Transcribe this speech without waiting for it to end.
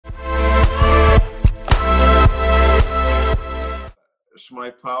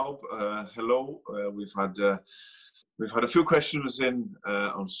Shmai Pawb. Hello. We've had a few questions in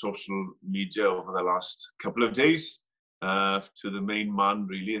on social media over the last couple of days. To the main man,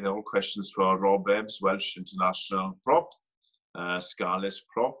 really, they're all questions for Rob Ebbs, Welsh international prop, Scarlets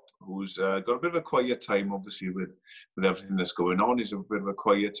prop, who's got a bit of a quiet time, obviously, with everything that's going on. He's a bit of a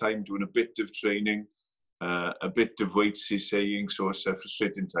quiet time, doing a bit of training, a bit of weights, he's saying, so it's a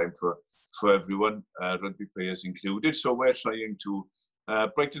frustrating time for everyone, rugby players included. So we're trying to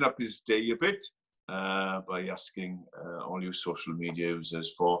brighten up his day a bit by asking all you social media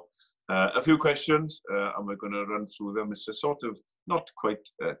users for a few questions, and we're going to run through them. It's a sort of not quite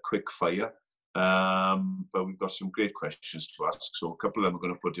quick fire, but we've got some great questions to ask. So a couple of them are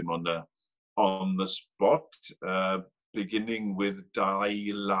going to put him on the spot. Beginning with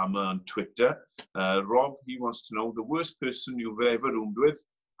Dalai Lama on Twitter. Rob, he wants to know the worst person you've ever roomed with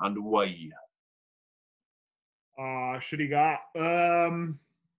and why. Should he got? That's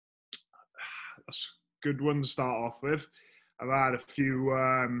a good one to start off with. I've had a few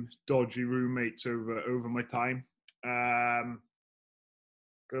dodgy roommates over my time.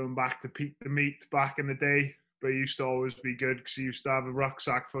 Going back to Pete the Meat back in the day, but he used to always be good because he used to have a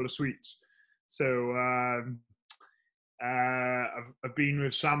rucksack full of sweets. So I've been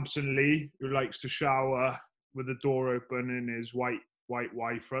with Samson Lee, who likes to shower with the door open in his white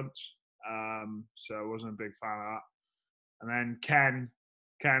Y fronts. So I wasn't a big fan of that. And then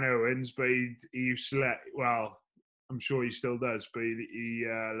Ken Owens, but he used to well, I'm sure he still does, but he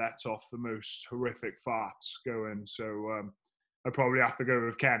lets off the most horrific farts going. So I probably have to go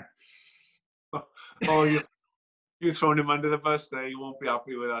with Ken. Oh, you've thrown him under the bus there. You won't be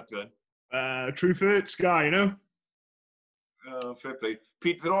happy with that one. Truth hurts, guy, you know? Fair play.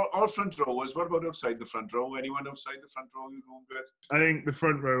 Pete, they're all front rowers. What about outside the front row? Anyone outside the front row you roomed with? I think the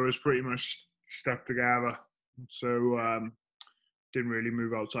front row was pretty much stuck together. So didn't really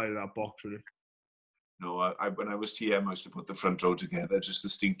move outside of that box, really. No, when I was TM, I used to put the front row together. Just the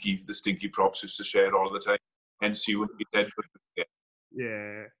stinky props used to share all the time. Hence, you wouldn't be dead.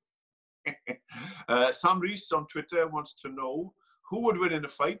 Yeah. Sam Reese on Twitter wants to know who would win in a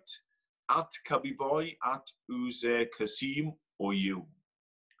fight, at Cubby Boy, at Uze Kasim, or you?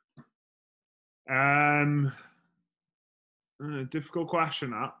 Difficult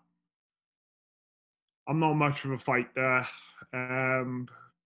question, that. I'm not much of a fighter.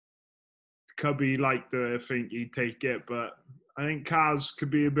 Cubby liked to think he'd take it, but I think Kaz could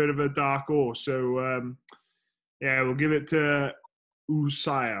be a bit of a dark horse. So, yeah, we'll give it to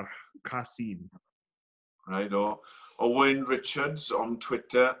Usair Kasim. Right, Owen Richards on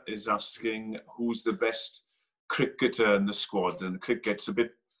Twitter is asking who's the best cricketer in the squad. And cricket's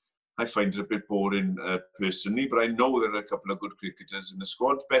I find it a bit boring personally, but I know there are a couple of good cricketers in the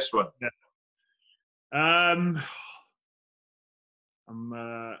squad. Best one? Yeah.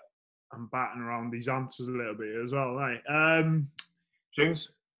 I'm batting around these answers a little bit as well, right?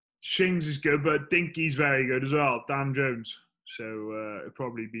 Shings is good, but Dinky's very good as well. Dan Jones. So it'll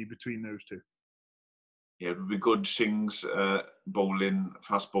probably be between those two. Yeah, it would be good Shings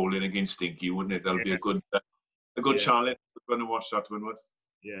fast bowling against Dinky, wouldn't it? That'll be a good challenge. We're going to watch that one.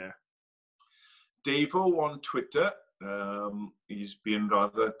 Yeah. Davo on Twitter, he's been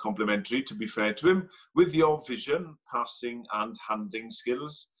rather complimentary, to be fair to him. With your vision, passing and handling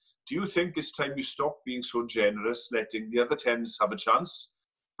skills, do you think it's time you stop being so generous, letting the other 10s have a chance,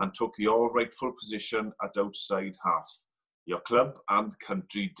 and took your rightful position at outside half? Your club and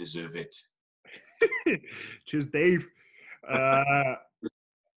country deserve it. Cheers, Dave.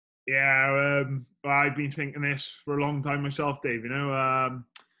 Yeah, I've been thinking this for a long time myself, Dave, you know.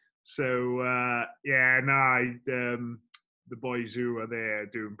 The boys who are there are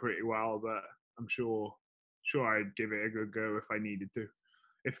doing pretty well, but I'm sure I'd give it a good go if I needed to.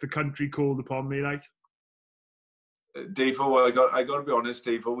 If the country called upon me, like. Davo, I got to be honest,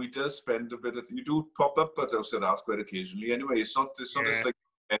 Davo, we do spend a bit of, you do pop up at outside half quite occasionally. Anyway, it's not just like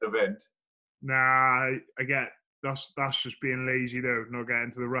an event. Nah, I get that's just being lazy though, not getting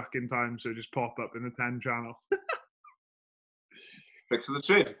to the ruck in time, so just pop up in the 10 channel. Tricks of the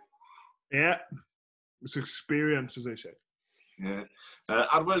trade. Yeah, it's experience, as they say. Yeah.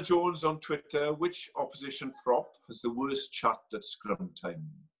 Adwell Jones on Twitter, which opposition prop has the worst chat at scrum time?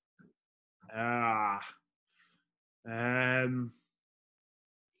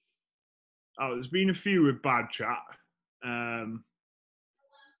 There's been a few with bad chat.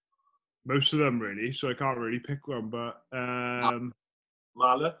 Most of them really, so I can't really pick one. But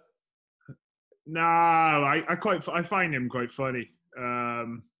Marla? No, I find him quite funny.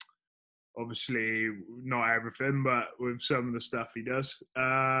 Obviously, not everything, but with some of the stuff he does.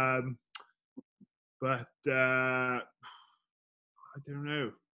 I don't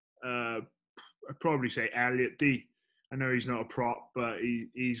know. I'd probably say Elliot D. I know he's not a prop, but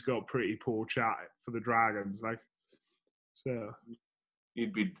he's got pretty poor chat for the Dragons, like. So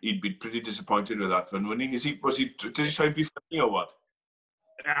he'd be pretty disappointed with that one, wouldn't he? Did he try to be funny or what?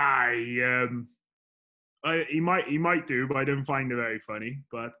 He might do, but I don't find it very funny.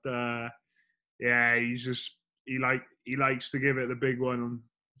 But yeah, he likes to give it the big one,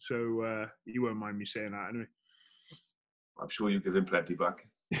 so you won't mind me saying that anyway. I'm sure you give him plenty back.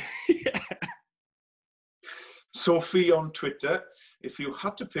 Yeah. Sophie on Twitter, if you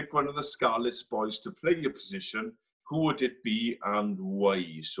had to pick one of the Scarlets boys to play your position, who would it be and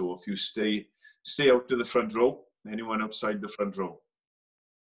why? So if you stay out to the front row, anyone outside the front row?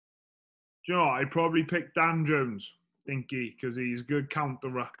 Do you know what? I'd probably pick Dan Jones, Dinky, because he's a good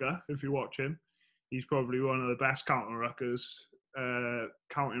counter-rucker, if you watch him. He's probably one of the best counter-ruckers,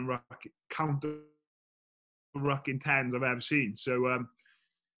 counter-rucking tens I've ever seen. So I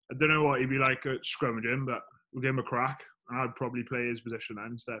don't know what he'd be like at scrummaging, but we'll give him a crack, and I'd probably play his position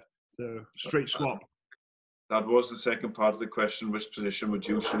then instead. So straight swap. That was the second part of the question. Which position would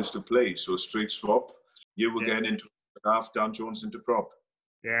you choose to play? So straight swap. You were getting into half, Dan Jones into prop.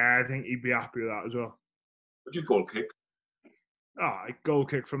 Yeah, I think he'd be happy with that as well. Would you goal kick? Goal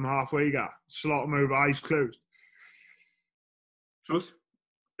kick from halfway, you got. Slot him over, eyes closed. Truth?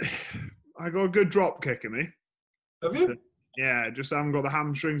 I got a good drop kick in me. Have you? Yeah, just haven't got the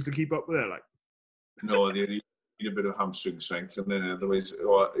hamstrings to keep up with it. Like. No, they need a bit of hamstring strength. And then otherwise,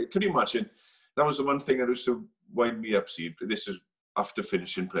 can you imagine? That was the one thing that used to wind me up. See, this is after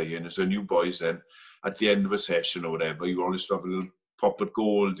finishing playing. As a new boys then, at the end of a session or whatever, you always have a little pop at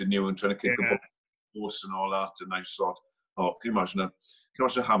goal, didn't you, and trying to kick the ball post and all that. And I just thought, can you imagine a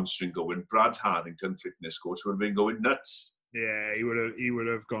hamstring going? Brad Harrington, fitness coach, would have been going nuts. Yeah, he would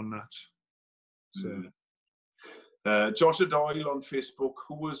have gone nuts. So. Joshua Doyle on Facebook,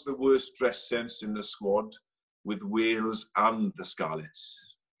 who was the worst dress sense in the squad with Wales and the Scarlets?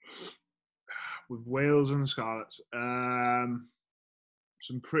 With Wales and the Scarlets, some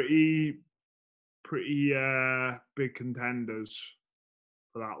pretty big contenders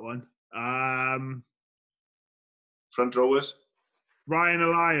for that one. Front rowers? Ryan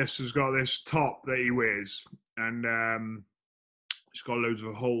Elias has got this top that he wears, and it's got loads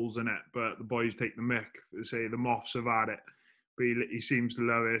of holes in it, but the boys take the mick. They say the moths have had it, but he seems to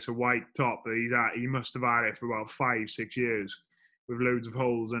love it. It's a white top that he must have had it for about 5-6 years with loads of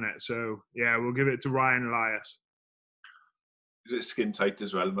holes in it. So, yeah, we'll give it to Ryan Elias. Is it skin tight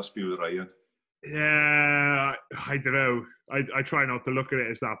as well? It must be with Ryan. Yeah, I don't know. I try not to look at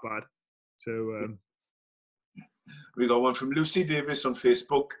it as that bad. So we got one from Lucy Davis on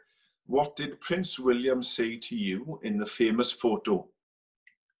Facebook. What did Prince William say to you in the famous photo?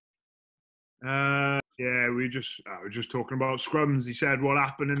 Yeah, we were just talking about scrums. He said what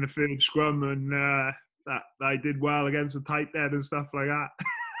happened in the third scrum and that I did well against the tight end and stuff like that.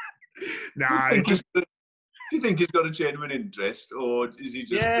 Do you think he's got a genuine interest, or is he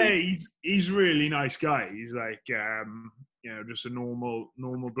just? Yeah, he's a really nice guy. He's like just a normal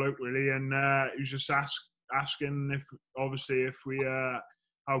bloke really, and he was just asking if we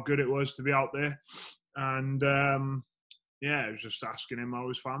how good it was to be out there, and I was just asking him how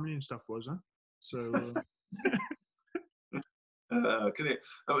his family and stuff was, huh? So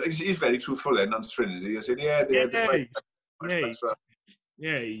he's very truthful then, answering, is he? I said,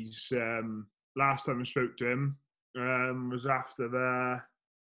 he's last time I spoke to him was after the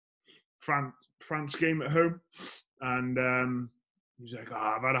France game at home, and he's like,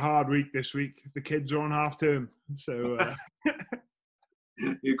 I've had a hard week this week. The kids are on half term, so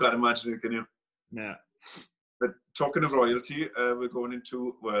you can't imagine it, can you? Yeah. But talking of royalty, we're going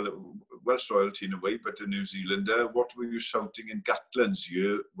into Welsh royalty in a way, but a New Zealander. What were you shouting in Gatland's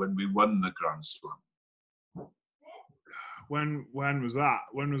year when we won the Grand Slam? When was that?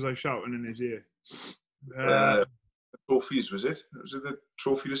 When was I shouting in his ear? Trophies, was it? Was it the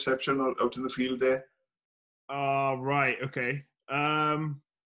trophy reception out in the field there? Oh, right, okay. I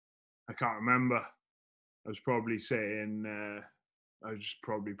can't remember. I was probably saying, I was just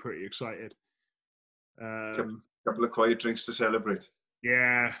probably pretty excited. Couple of quiet drinks to celebrate.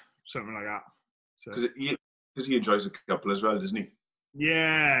 Yeah, something like that. Because he enjoys a couple as well, doesn't he?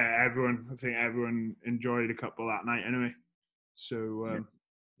 Yeah, I think everyone enjoyed a couple that night anyway. So,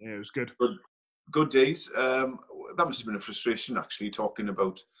 it was good. Good days. That must have been a frustration, actually, talking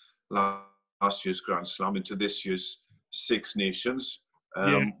about last year's Grand Slam into this year's Six Nations.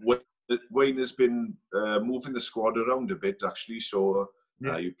 Wayne has been moving the squad around a bit, actually. So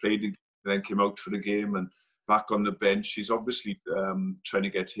you played, then came out for the game and back on the bench. He's obviously trying to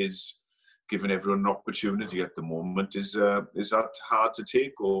get his giving everyone an opportunity at the moment. Is that hard to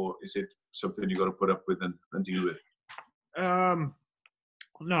take, or is it something you've got to put up with and deal with? No,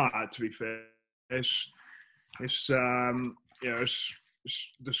 to be fair, it's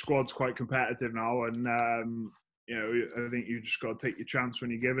the squad's quite competitive now, and I think you just got to take your chance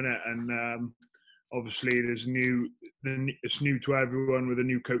when you're given it. And obviously, it's new to everyone with a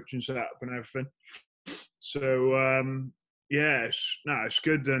new coaching setup and everything. So it's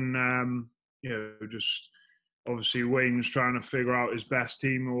good, and just obviously Wayne's trying to figure out his best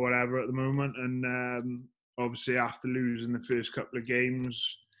team or whatever at the moment, and obviously after losing the first couple of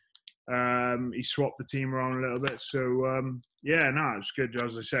games, he swapped the team around a little bit. So it's good.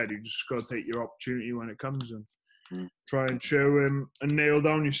 As I said, you just got to take your opportunity when it comes and try and show him and nail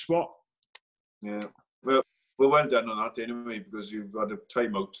down your spot. Yeah, well done on that anyway, because you've got a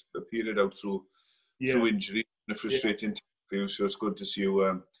timeout, a period out through injury, and a frustrating time for you. So it's good to see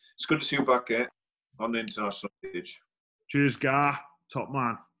you. It's good to see you back on the international stage. Cheers, Gar, top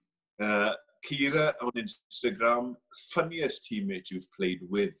man. Kira on Instagram, funniest teammate you've played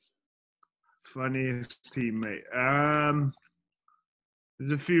with? Funniest teammate.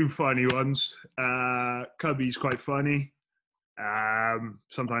 There's a few funny ones. Cubby's quite funny.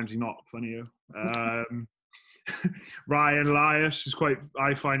 Sometimes he's not funny. Ryan Elias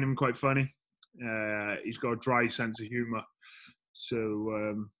I find him quite funny. He's got a dry sense of humour.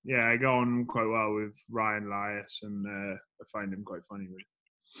 So, I go on quite well with Ryan Elias, and I find him quite funny.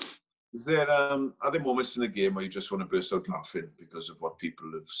 Is there, are there moments in the game where you just want to burst out laughing because of what people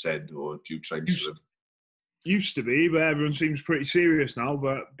have said, or do you try and sort of... Used to be, but everyone seems pretty serious now.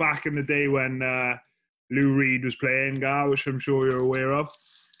 But back in the day when Lou Reed was playing, which I'm sure you're aware of,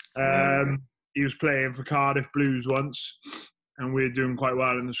 he was playing for Cardiff Blues once, and we were doing quite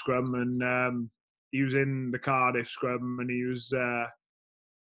well in the scrum, and he was in the Cardiff scrum, and he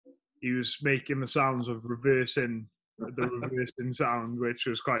was making the sounds of reversing sound, which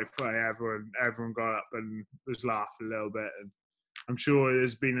was quite funny. Everyone got up and was laughing a little bit, and I'm sure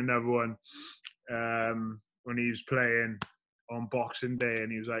there's been another one when he was playing on Boxing Day,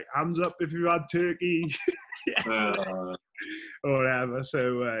 and he was like, "Hands up if you had turkey," or whatever.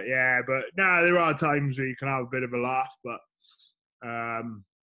 So but there are times where you can have a bit of a laugh, but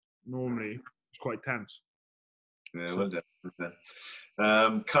normally it's quite tense. Yeah, well done.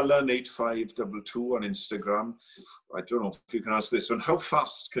 Cullen8522 on Instagram. I don't know if you can answer this one. How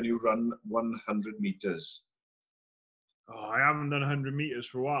fast can you run 100 meters? Oh, I haven't done 100 meters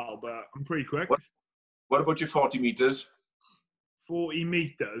for a while, but I'm pretty quick. What about your 40 meters? 40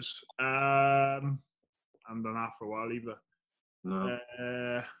 meters? I haven't done that for a while either. No.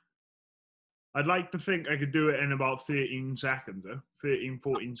 I'd like to think I could do it in about 13 seconds,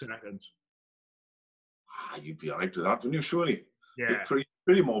 14 seconds. You'd be all right with that, wouldn't you, surely? Yeah. You're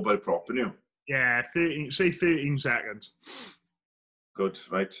pretty mobile prop, aren't you? Yeah, 13 seconds. Good,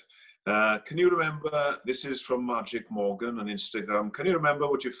 right. Can you remember, this is from Magic Morgan on Instagram, can you remember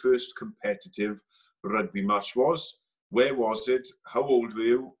what your first competitive rugby match was? Where was it? How old were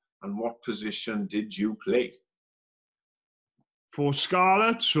you? And what position did you play? For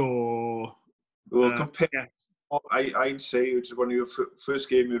Scarlets or... Well, I'd say it's one of your first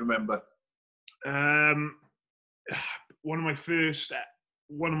game you remember. One of my first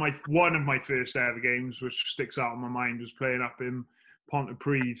ever games, which sticks out in my mind, was playing up in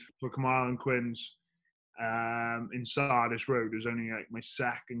Pontypridd for Carmarthen Quins in Sardis Road. It was only like my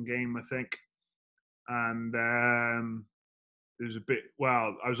second game, I think, and it was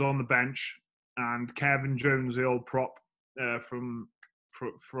I was on the bench, and Kevin Jones, the old prop from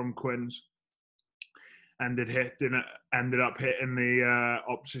Quins, ended up hitting the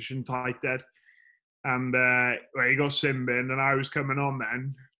opposition tight dead. And he got sin binned, and I was coming on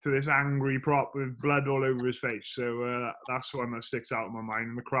then to this angry prop with blood all over his face. So that's one that sticks out in my mind.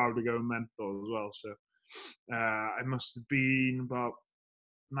 And the crowd were going mental as well. So I must have been about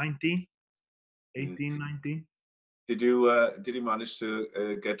 19. Did he manage to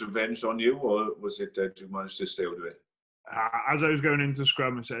get revenge on you, or was it did you manage to stay out of it? As I was going into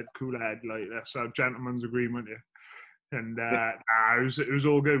scrum, I said, "Cool head, like that's our gentleman's agreement here." And it was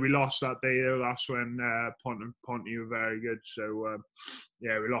all good. We lost that day though. That's when Ponty were very good. So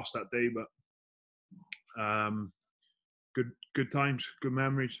we lost that day, but good times, good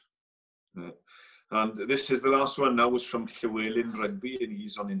memories. Yeah. And this is the last one now. Was from Llywelyn Rugby, and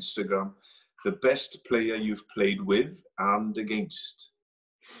he's on Instagram. The best player you've played with and against?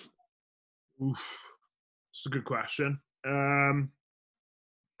 Oof, it's a good question.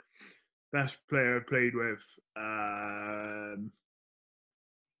 Best player I played with.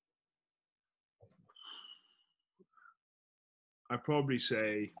 I'd probably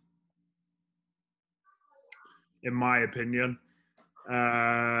say in my opinion.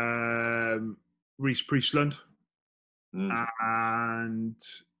 Reece Priestland. And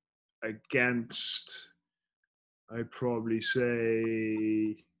against, I'd probably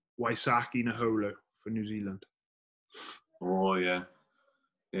say Waisaki Naholo for New Zealand. Oh yeah,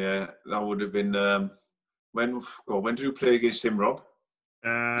 yeah, that would have been when did you play against him, Rob?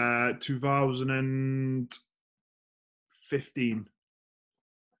 2015.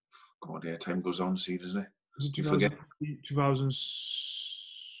 God, yeah, time goes on, see, doesn't it? Was it You forget.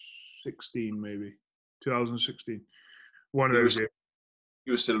 2016 maybe? 2016. One of those years.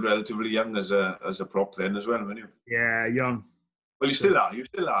 You were still relatively young as a prop then as well, weren't you? Yeah, young. Well, you still are. You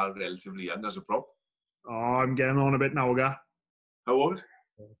still are relatively young as a prop. Oh, I'm getting on a bit now, guy. How old?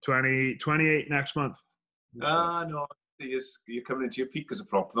 28 next month. No, you're coming into your peak as a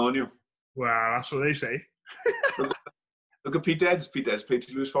prop, aren't you? Well, that's what they say. Look at Pete Edds. Pete Edds played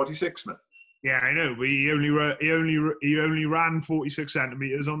till he was 46 now. Yeah, I know, but he only ran 46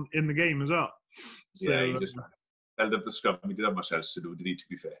 centimeters in the game as well. So, yeah, he just held up the scrum. He didn't have much else to do, did he, to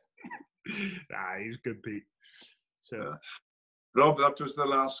be fair? Nah, he's good, Pete. So, Rob, that was the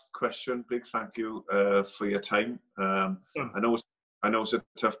last question. Big thank you for your time. I know it's a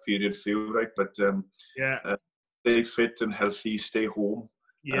tough period for you, right? But stay fit and healthy. Stay home.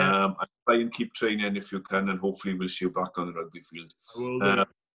 Yeah. And try and keep training if you can, and hopefully we'll see you back on the rugby field. I will do.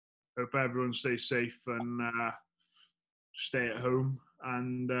 Hope everyone stays safe and stay at home,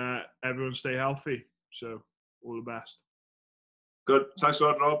 and everyone stay healthy. So, all the best. Good. Thanks a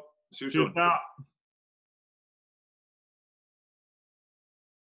lot, Rob. See you soon.